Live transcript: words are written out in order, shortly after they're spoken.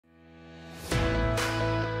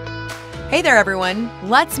Hey there, everyone.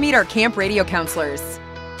 Let's meet our camp radio counselors.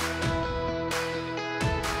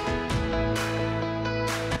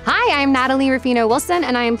 Hi, I'm Natalie Rufino Wilson,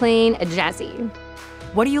 and I am playing Jazzy.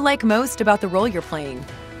 What do you like most about the role you're playing?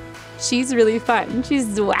 She's really fun.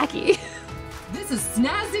 She's wacky. This is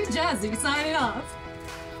Snazzy Jazzy signing off.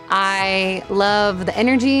 I love the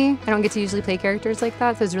energy. I don't get to usually play characters like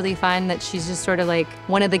that, so it's really fun that she's just sort of like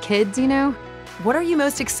one of the kids, you know? What are you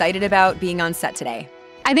most excited about being on set today?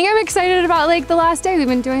 I think I'm excited about like the last day. We've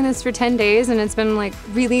been doing this for 10 days and it's been like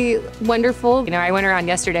really wonderful. You know, I went around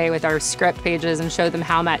yesterday with our script pages and showed them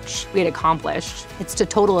how much we had accomplished. It's a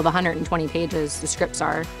total of 120 pages, the scripts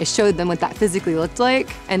are. I showed them what that physically looked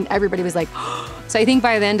like and everybody was like, so I think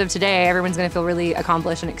by the end of today, everyone's gonna feel really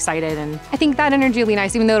accomplished and excited. And I think that energy will be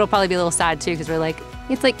nice, even though it'll probably be a little sad too, because we're like,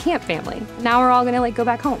 it's like camp family. Now we're all gonna like go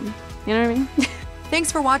back home. You know what I mean?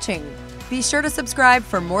 Thanks for watching. Be sure to subscribe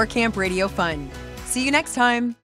for more camp radio fun. See you next time.